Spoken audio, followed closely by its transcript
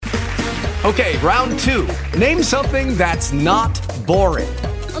Okay, round two. Name something that's not boring.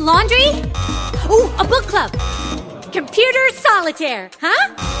 A laundry? Ooh, a book club. Computer solitaire,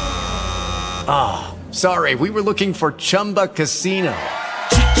 huh? Ah, oh, sorry, we were looking for Chumba Casino.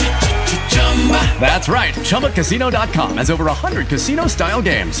 That's right, ChumbaCasino.com has over 100 casino-style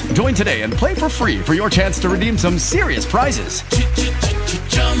games. Join today and play for free for your chance to redeem some serious prizes.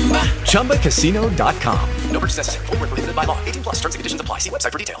 ChumbaCasino.com. No purchase necessary. Void where prohibited by law. 18 plus. Terms and conditions apply. See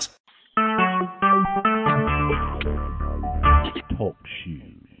website for details. Talk shoes.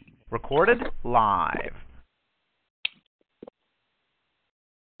 Recorded live.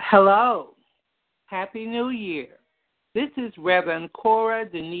 Hello. Happy New Year. This is Reverend Cora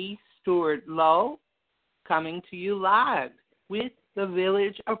Denise Stewart Lowe coming to you live with the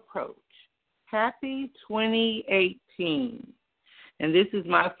Village Approach. Happy 2018. And this is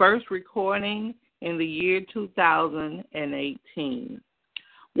my first recording in the year 2018.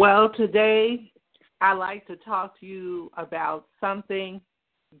 Well, today I'd like to talk to you about something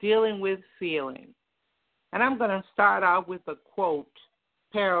dealing with feelings. And I'm going to start off with a quote,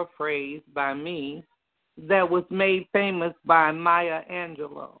 paraphrased by me, that was made famous by Maya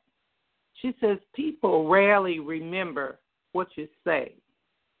Angelou. She says, people rarely remember what you say.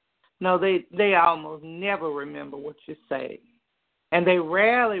 No, they almost never remember what you say. And they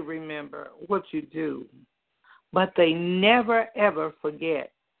rarely remember what you do. But they never, ever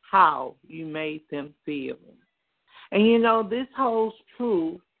forget how you made them feel. And you know, this holds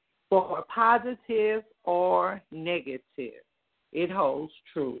true for positive or negative. It holds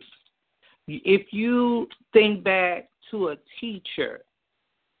true. If you think back to a teacher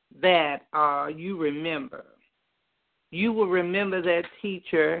that you remember, you will remember that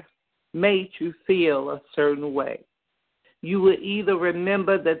teacher made you feel a certain way. You will either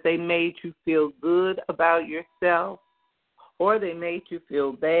remember that they made you feel good about yourself, or they made you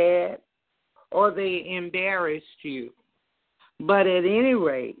feel bad, or they embarrassed you. But at any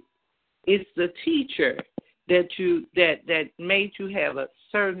rate, it's the teacher that made you have a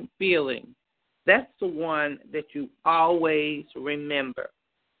certain feeling. That's the one that you always remember.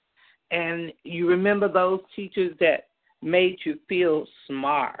 And you remember those teachers that made you feel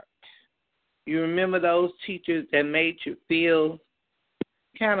smart. You remember those teachers that made you feel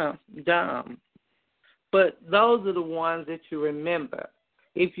kind of dumb. But those are the ones that you remember.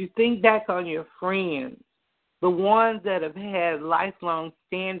 If you think back on your friends, the ones that have had lifelong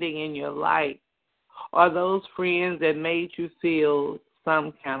standing in your life are those friends that made you feel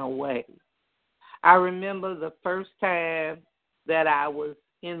some kind of way. I remember the first time that I was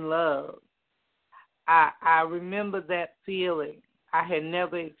in love. I remember that feeling. I had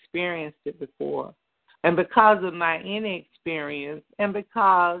never experienced it before. And because of my inexperience and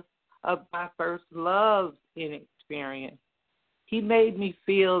because of my first love's inexperience, he made me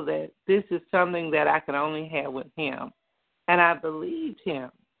feel that this is something that I could only have with him. And I believed him.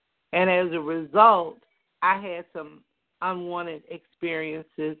 And as a result, I had some unwanted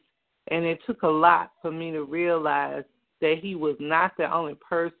experiences, and it took a lot for me to realize that he was not the only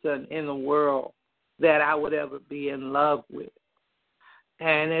person in the world that I would ever be in love with.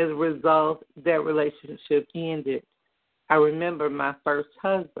 And as a result, that relationship ended. I remember my first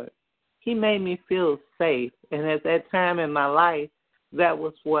husband. He made me feel safe, and at that time in my life, that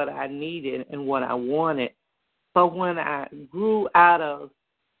was what I needed and what I wanted. But when I grew out of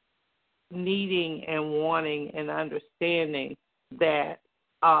needing and wanting and understanding that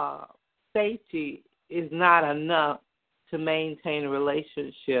safety is not enough to maintain a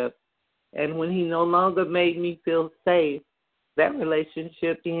relationship, and when he no longer made me feel safe, that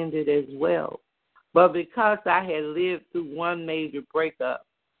relationship ended as well. But because I had lived through one major breakup,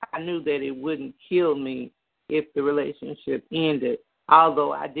 I knew that it wouldn't kill me if the relationship ended,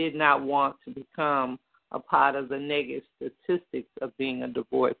 although I did not want to become a part of the negative statistics of being a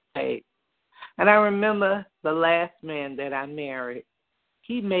divorced page. And I remember the last man that I married.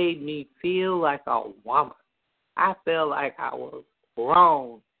 He made me feel like a woman. I felt like I was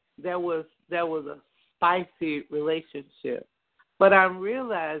grown. There was a spicy relationship. But I'm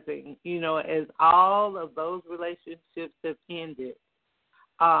realizing, as all of those relationships have ended,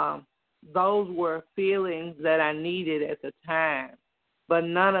 those were feelings that I needed at the time, but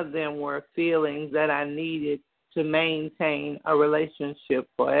none of them were feelings that I needed to maintain a relationship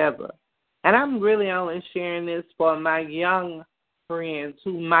forever. And I'm really only sharing this for my young friends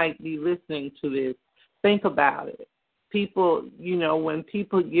who might be listening to this. Think about it. People, when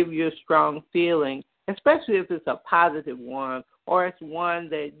people give you a strong feeling, especially if it's a positive one or it's one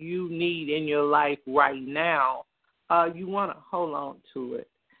that you need in your life right now, you want to hold on to it.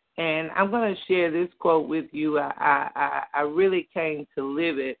 And I'm going to share this quote with you. I really came to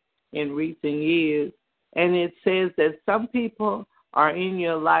live it in recent years, and it says that some people are in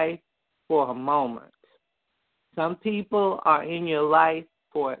your life for a moment. Some people are in your life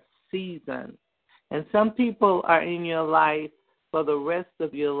for a season, and some people are in your life for the rest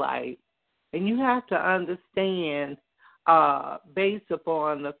of your life. And you have to understand, based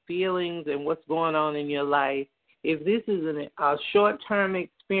upon the feelings and what's going on in your life, if this is a short-term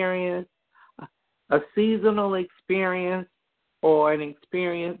experience, a seasonal experience, or an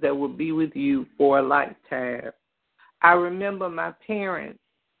experience that will be with you for a lifetime. I remember my parents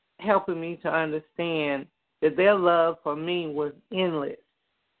helping me to understand that their love for me was endless.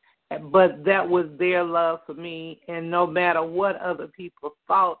 But that was their love for me, and no matter what other people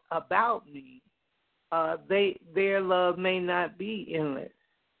thought about me, their love may not be endless.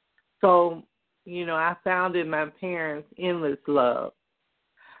 So, I found in my parents endless love.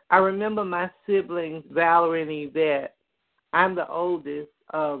 I remember my siblings, Valerie and Yvette. I'm the oldest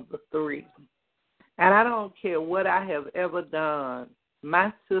of the three. And I don't care what I have ever done,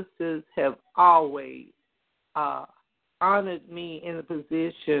 my sisters have always honored me in the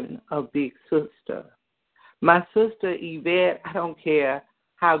position of big sister. My sister Yvette, I don't care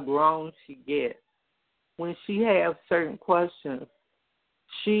how grown she gets. When she has certain questions,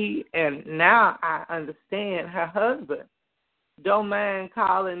 and now I understand her husband, don't mind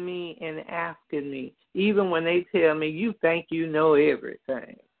calling me and asking me, even when they tell me, you think you know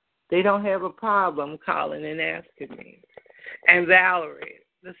everything. They don't have a problem calling and asking me. And Valerie,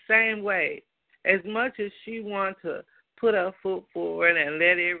 the same way. As much as she wants to put her foot forward and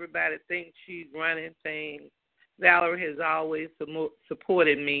let everybody think she's running things, Valerie has always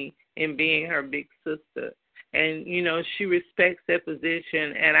supported me in being her big sister. And, she respects that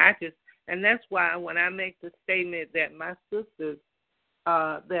position. And that's why when I make the statement that my sisters,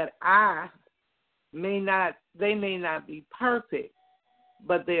 they may not be perfect,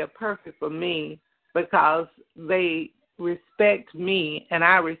 but they are perfect for me because they respect me and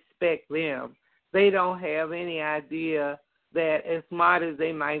I respect them. They don't have any idea that as smart as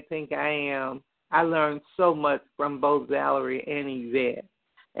they might think I am, I learned so much from both Valerie and Yvette.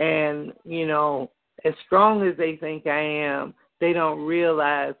 And, as strong as they think I am, they don't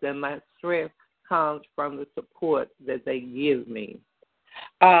realize that my strength comes from the support that they give me.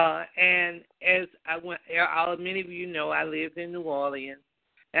 And as many of you know, I lived in New Orleans,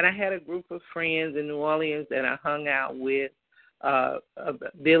 and I had a group of friends in New Orleans that I hung out with.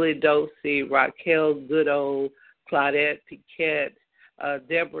 Billy Dosey, Raquel Goodall, Claudette Piquette,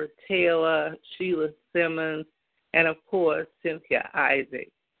 Deborah Taylor, Sheila Simmons, and, of course, Cynthia Isaac.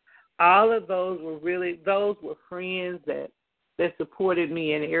 All of those were friends that supported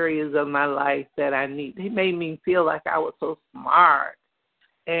me in areas of my life that I need. They made me feel like I was so smart.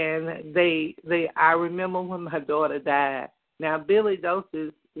 And I remember when my daughter died. Now, Billy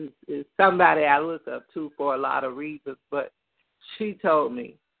Dosey is somebody I look up to for a lot of reasons, but she told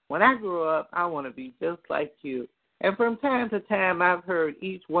me, when I grow up, I want to be just like you. And from time to time, I've heard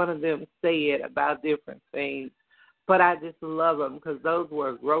each one of them say it about different things, but I just love them because those were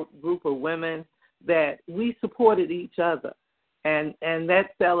a group of women that we supported each other. And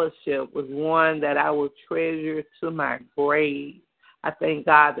that fellowship was one that I will treasure to my grave. I thank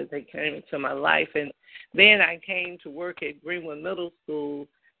God that they came into my life. And then I came to work at Greenwood Middle School,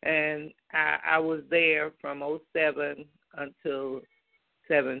 and I was there from 2007 until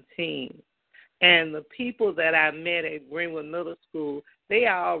 2017. And the people that I met at Greenwood Middle School, they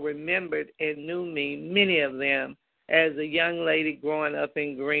all remembered and knew me, many of them, as a young lady growing up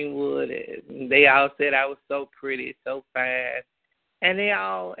in Greenwood. And they all said I was so pretty, so fine. And they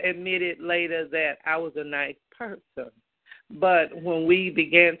all admitted later that I was a nice person. But when we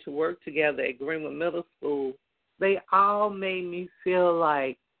began to work together at Greenwood Middle School, they all made me feel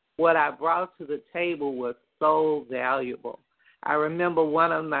like what I brought to the table was so valuable. I remember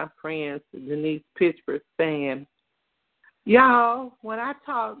one of my friends, Denise Pittsburgh, saying, y'all, when I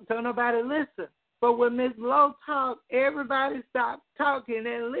talk, don't nobody listen. But when Miss Lowe talked, everybody stopped talking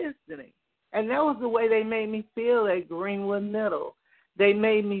and listening. And that was the way they made me feel at Greenwood Middle. They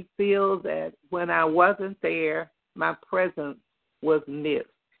made me feel that when I wasn't there, my presence was missed.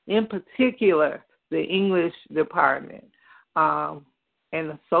 In particular, the English department, and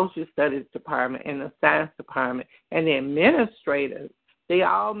the social studies department, and the science department, and the administrators, they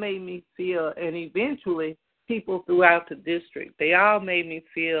all made me feel, and eventually people throughout the district, they all made me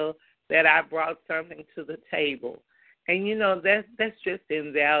feel that I brought something to the table. And, that's just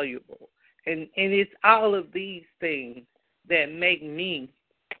invaluable. And it's all of these things that make me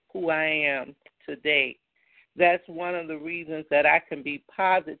who I am today. That's one of the reasons that I can be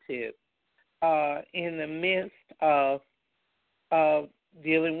positive in the midst of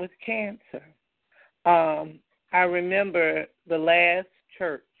dealing with cancer. I remember the last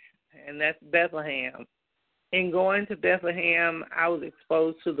church, and that's Bethlehem. In going to Bethlehem, I was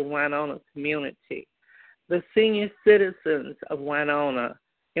exposed to the Winona community. The senior citizens of Winona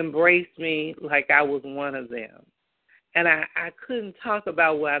embraced me like I was one of them. And I couldn't talk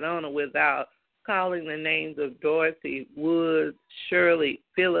about Winona without calling the names of Dorothy Woods, Shirley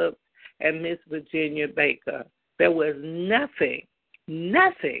Phillips, and Miss Virginia Baker. There was nothing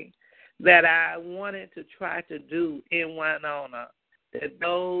that I wanted to try to do in Winona that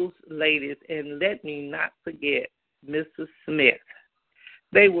those ladies, and let me not forget Mrs. Smith,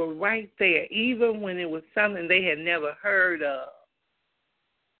 they were right there, even when it was something they had never heard of.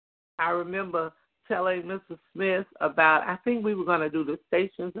 I remember telling Mrs. Smith about, I think we were going to do the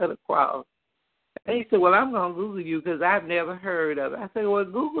Stations of the Cross. And he said, well, I'm going to Google you because I've never heard of it. I said, well,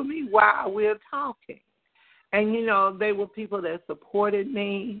 Google me while we're talking. And, you know, they were people that supported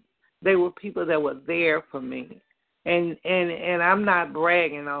me. They were people that were there for me. And I'm not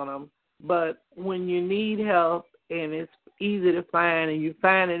bragging on them, but when you need help and it's easy to find and you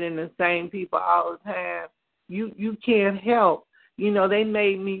find it in the same people all the time, you can't help. You know, they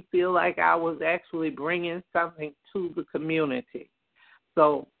made me feel like I was actually bringing something to the community.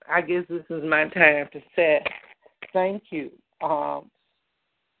 So I guess this is my time to say thank you.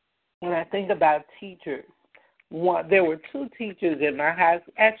 When I think about teachers, there were two teachers in my high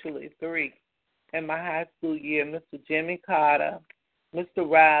school, actually three, in my high school year, Mr. Jimmy Carter, Mr.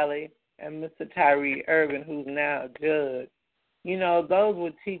 Riley, and Mr. Tyree Irvin, who's now a judge. You know, those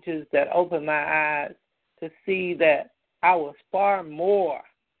were teachers that opened my eyes to see that I was far more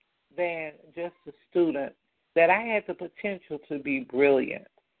than just a student, that I had the potential to be brilliant.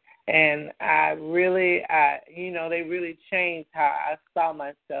 And they really changed how I saw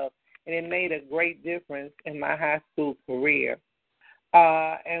myself, and it made a great difference in my high school career.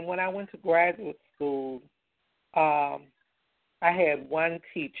 And when I went to graduate school, I had one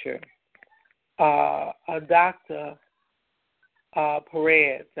teacher, a Dr.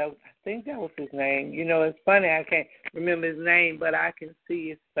 Perez. I think that was his name. You know, it's funny, I can't remember his name, but I can see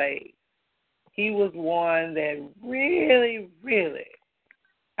his face. He was one that really,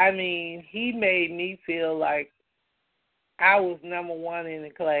 he made me feel like I was number one in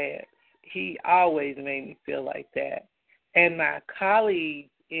the class. He always made me feel like that. And my colleagues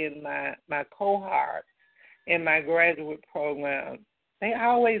in my cohort in my graduate program, they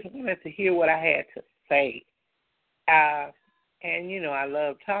always wanted to hear what I had to say. And, you know, I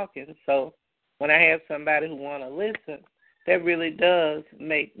love talking, so when I have somebody who want to listen, that really does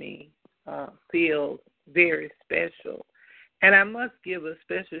make me feel very special. And I must give a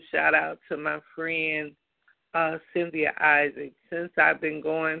special shout-out to my friend Cynthia Isaac. Since I've been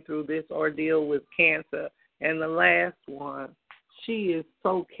going through this ordeal with cancer, and the last one, she is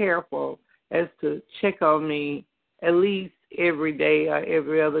so careful as to check on me at least every day or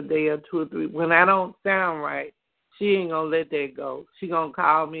every other day or 2 or 3. When I don't sound right, she ain't going to let that go. She going to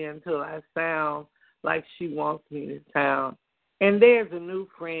call me until I sound like she wants me to sound. And there's a new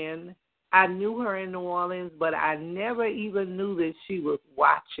friend. I knew her in New Orleans, but I never even knew that she was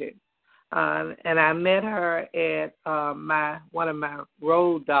watching. And I met her at one of my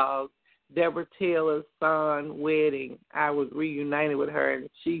road dogs, Deborah Taylor's son's wedding. I was reunited with her, and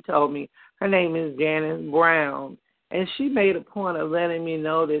she told me her name is Janice Brown. And she made a point of letting me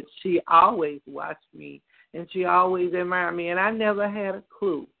know that she always watched me, and she always admired me, and I never had a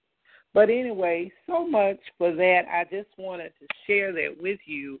clue. But anyway, so much for that. I just wanted to share that with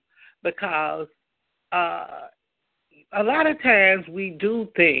you because a lot of times we do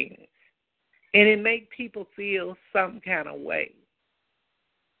things, and it makes people feel some kind of way.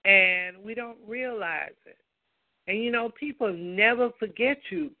 And we don't realize it. And, you know, people never forget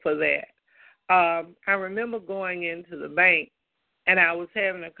you for that. I remember going into the bank, and I was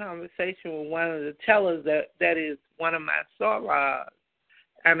having a conversation with one of the tellers that is one of my sorors.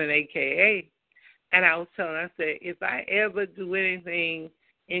 I'm an AKA. And I was telling her, I said, if I ever do anything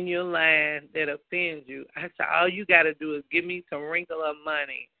in your line that offends you, I said, all you got to do is give me some wrinkle of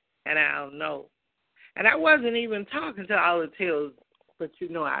money, and I'll know. And I wasn't even talking to all the tellers, but you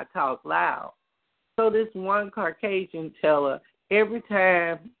know I talk loud. So this one Caucasian teller, every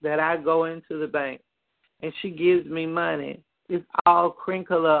time that I go into the bank and she gives me money, it's all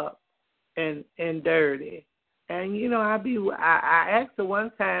crinkled up and dirty. And, you know, I asked her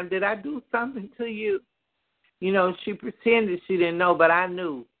one time, did I do something to you? You know, she pretended she didn't know, but I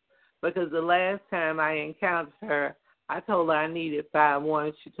knew. Because the last time I encountered her, I told her I needed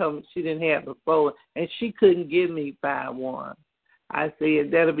 5-1. She told me she didn't have the phone, and she couldn't give me 5-1. I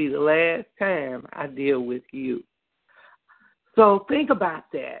said, that'll be the last time I deal with you. So think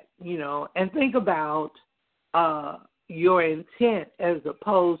about that, and think about your intent as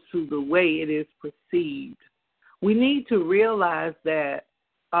opposed to the way it is perceived. We need to realize that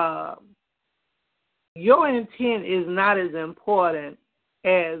your intent is not as important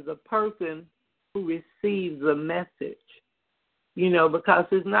as the person who receives the message, because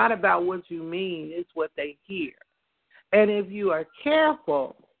it's not about what you mean, it's what they hear. And if you are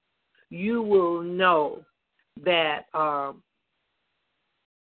careful, you will know that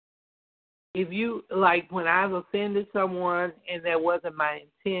if you, like when I've offended someone and that wasn't my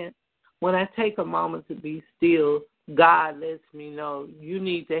intent, when I take a moment to be still, God lets me know you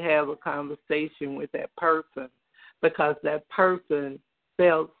need to have a conversation with that person because that person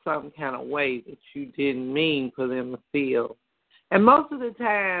felt some kind of way that you didn't mean for them to feel. And most of the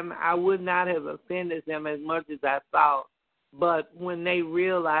time, I would not have offended them as much as I thought, but when they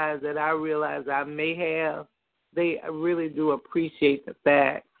realize that I realize I may have, they really do appreciate the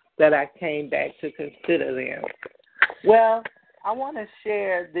fact that I came back to consider them. Well, I want to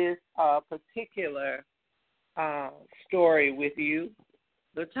share this particular story with you.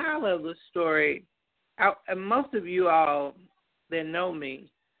 The title of the story, and most of you all that know me,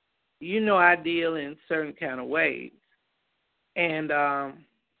 I deal in certain kind of ways. And I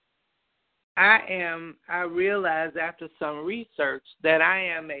realized after some research that I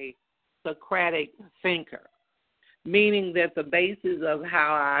am a Socratic thinker, meaning that the basis of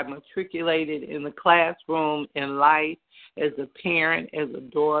how I matriculated in the classroom, in life, as a parent, as a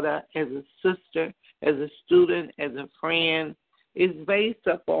daughter, as a sister, as a student, as a friend, is based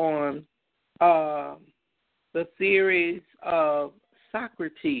upon the theories of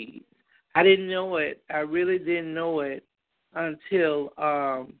Socrates. I didn't know it. I really didn't know it until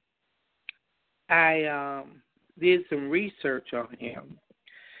I did some research on him.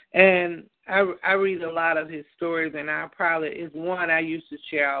 And I read a lot of his stories, and it's one I used to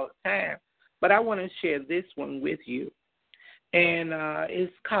share all the time. But I want to share this one with you. And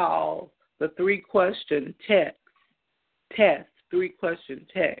it's called the 3-question test, 3-question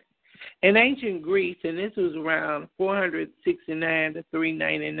test. In ancient Greece, and this was around 469 to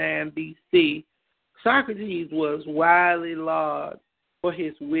 399 BC, Socrates was widely lauded for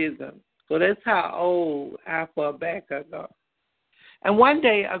his wisdom. So that's how old I far back I go. And one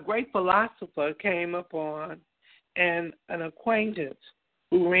day, a great philosopher came upon an acquaintance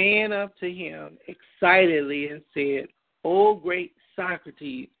who ran up to him excitedly and said, "Oh, great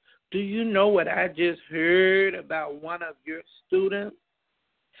Socrates, do you know what I just heard about one of your students?"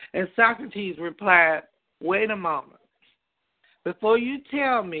 And Socrates replied, "Wait a moment. Before you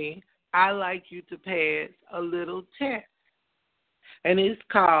tell me, I'd like you to pass a little test. And it's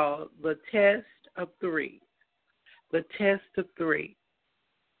called the test of 3. The test of 3.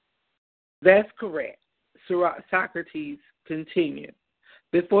 That's correct." Socrates continued.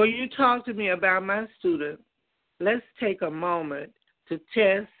 "Before you talk to me about my student, let's take a moment to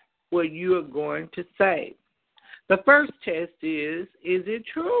test what you are going to say. The first test is it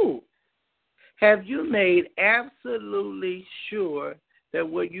true? Have you made absolutely sure that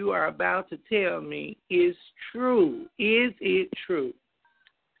what you are about to tell me is true? Is it true?"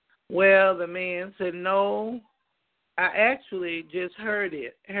 Well, the man said, "No, I actually just heard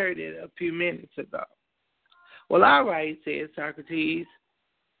it a few minutes ago." "Well, all right," said Socrates.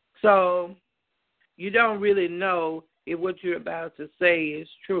 "So you don't really know if what you're about to say is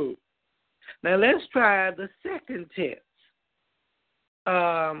true. Now let's try the second test.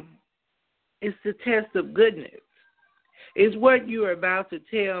 It's the test of goodness. Is what you are about to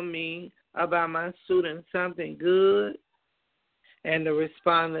tell me about my student something good?" And the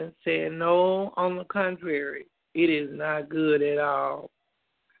respondent said, "No, on the contrary, it is not good at all."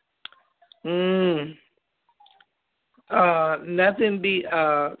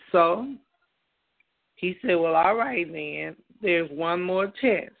 So he said, "Well, all right then, there's one more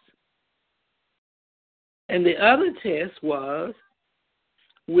test." And the other test was,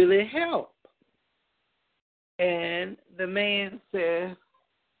 will it help? And the man said,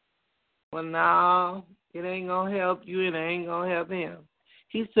 "Well, no, it ain't going to help you and it ain't going to help him."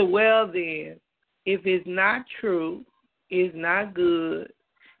 He said, "Well, then, if it's not true, it's not good,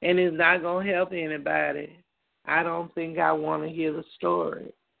 and it's not going to help anybody, I don't think I want to hear the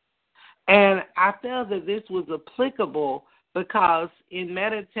story." And I felt that this was applicable because in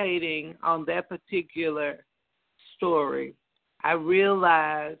meditating on that particular story, I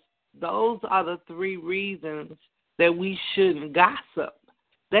realized those are the 3 reasons that we shouldn't gossip.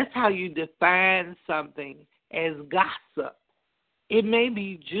 That's how you define something as gossip. It may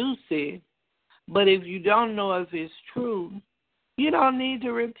be juicy, but if you don't know if it's true, you don't need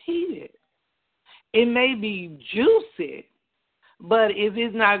to repeat it. It may be juicy, But if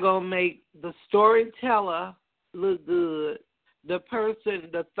it's not going to make the storyteller look good, the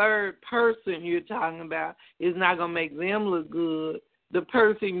third person you're talking about is not going to make them look good. The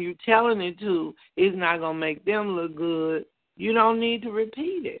person you're telling it to is not going to make them look good. You don't need to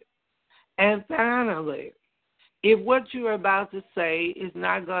repeat it. And finally, if what you're about to say is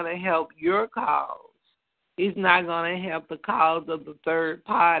not going to help your cause, it's not going to help the cause of the third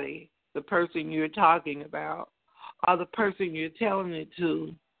party, the person you're talking about, or the person you're telling it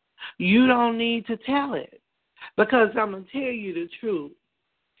to, you don't need to tell it. Because I'm going to tell you the truth.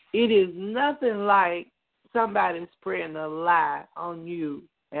 It is nothing like somebody spreading a lie on you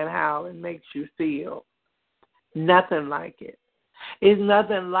and how it makes you feel. Nothing like it. It's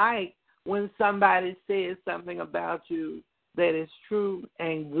nothing like when somebody says something about you that is true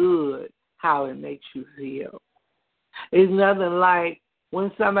and good, how it makes you feel. It's nothing like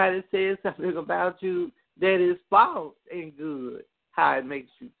when somebody says something about you that is false and good, how it makes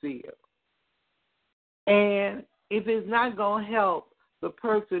you feel. And if it's not going to help the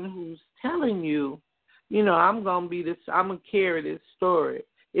person who's telling you, I'm going to carry this story.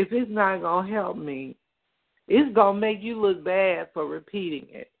 If it's not going to help me, it's going to make you look bad for repeating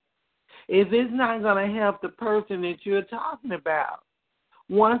it. If it's not going to help the person that you're talking about,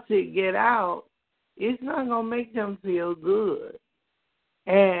 once it get out, it's not going to make them feel good.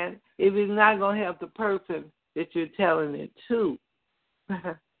 And if it's not going to help the person that you're telling it to,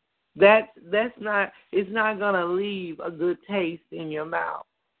 it's not going to leave a good taste in your mouth.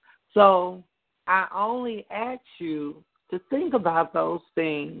 So I only ask you to think about those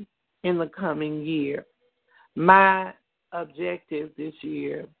things in the coming year. My objective this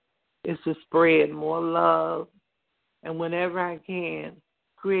year is to spread more love and whenever I can,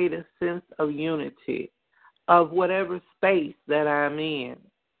 create a sense of unity of whatever space that I'm in.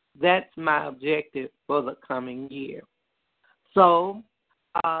 That's my objective for the coming year. So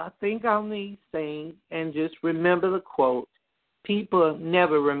think on these things and just remember the quote. People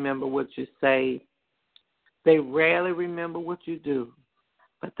never remember what you say. They rarely remember what you do.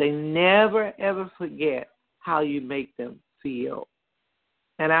 But they never, ever forget how you make them feel.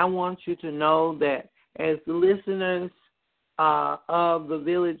 And I want you to know that as listeners of the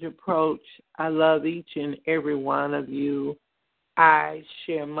Village Approach, I love each and every one of you. I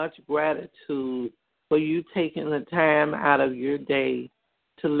share much gratitude for you taking the time out of your day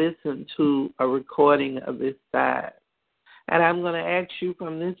to listen to a recording of this side. And I'm going to ask you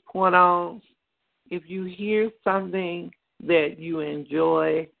from this point on, if you hear something that you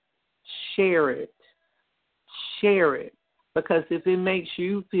enjoy, share it. Share it. Because if it makes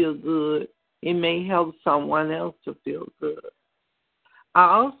you feel good, it may help someone else to feel good. I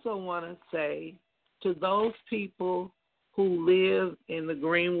also want to say to those people who live in the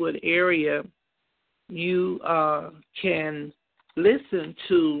Greenwood area, you can listen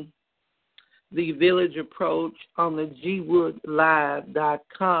to the Village Approach on the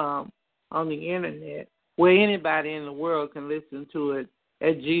GWOODLIVE.com on the internet, where anybody in the world can listen to it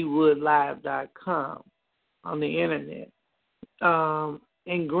at GWOODLIVE.com on the internet.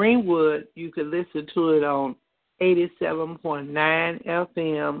 In Greenwood, you can listen to it on 87.9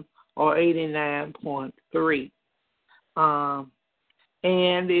 FM or 89.3.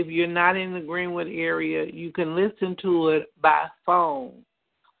 And if you're not in the Greenwood area, you can listen to it by phone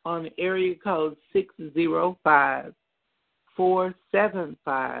on area code 605-475-5862.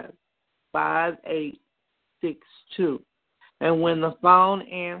 And when the phone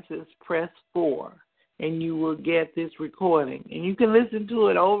answers, press 4, and you will get this recording. And you can listen to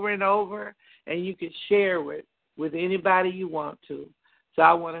it over and over, and you can share it with anybody you want to. So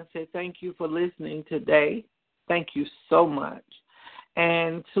I want to say thank you for listening today. Thank you so much.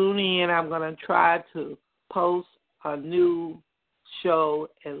 And tune in. I'm going to try to post a new show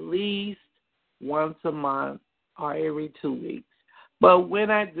at least once a month or every 2 weeks. But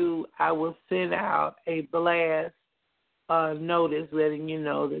when I do, I will send out a blast notice letting you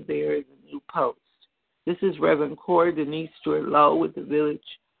know that there is a new post. This is Reverend Corey Denise Stewart Lowe with the Village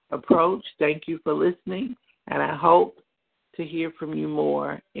Approach. Thank you for listening, and I hope to hear from you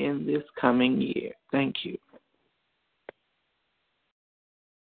more in this coming year. Thank you.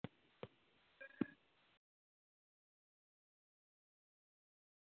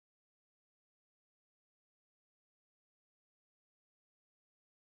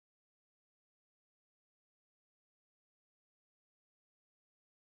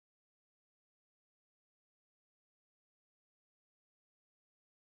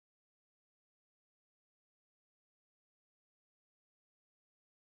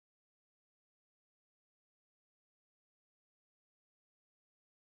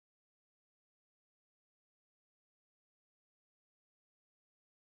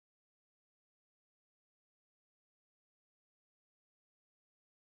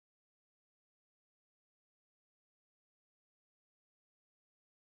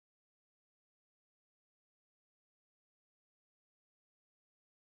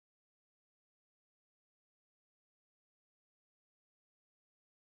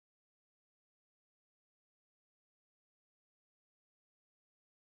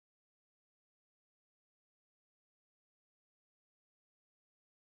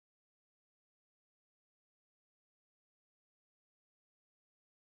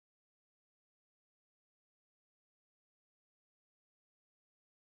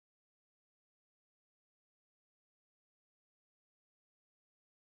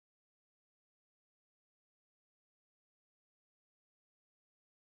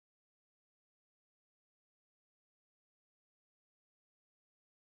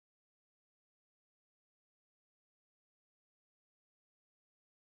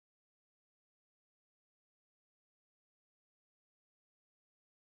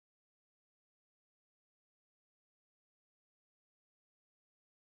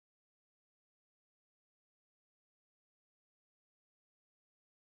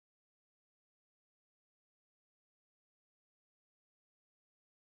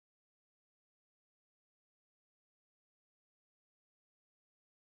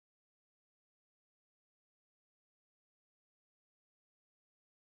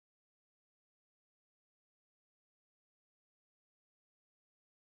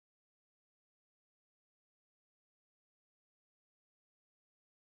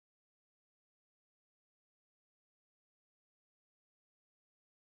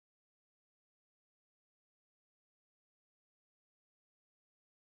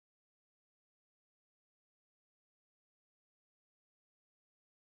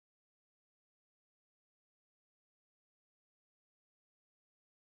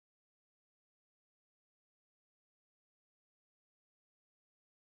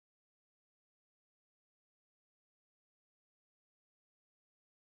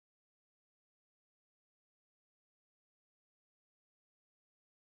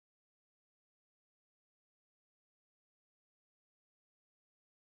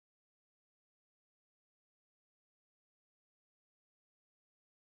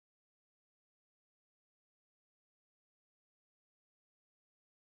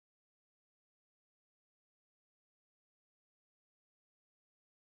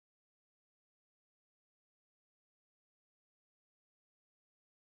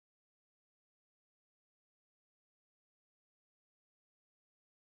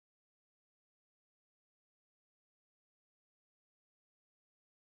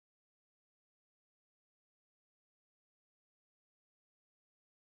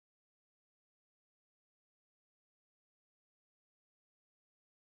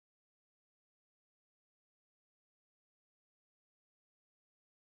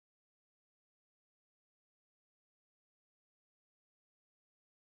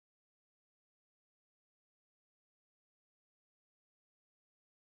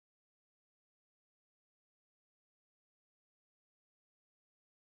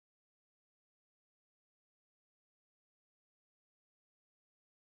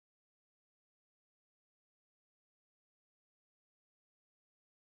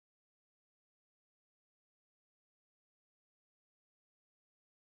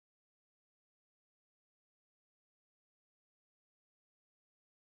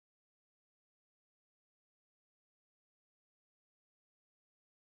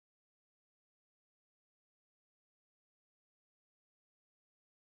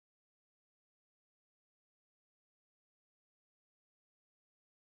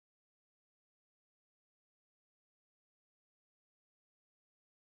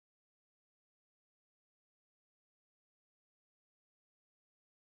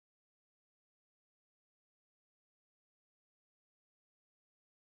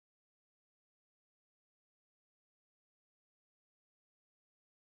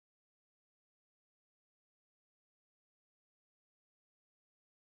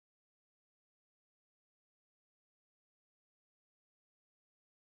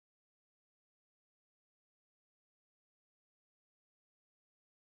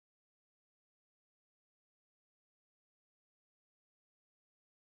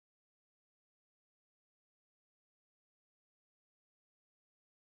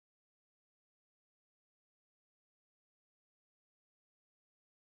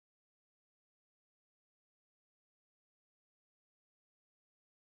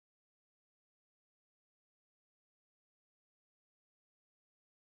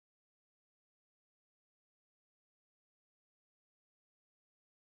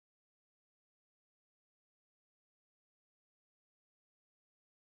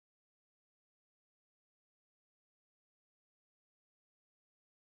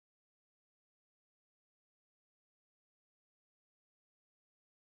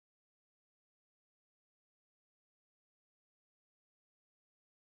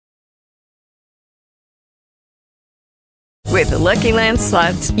 With the Lucky Land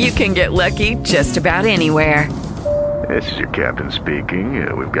Slots, you can get lucky just about anywhere. This is your captain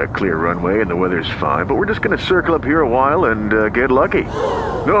speaking. We've got clear runway and the weather's fine, but we're just going to circle up here a while and get lucky.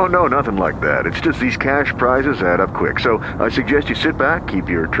 No, nothing like that. It's just these cash prizes add up quick. So I suggest you sit back, keep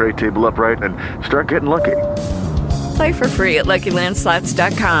your tray table upright, and start getting lucky. Play for free at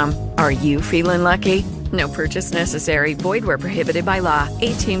LuckyLandSlots.com. Are you feeling lucky? No purchase necessary. Void where prohibited by law.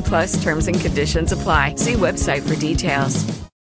 18+ terms and conditions apply. See website for details.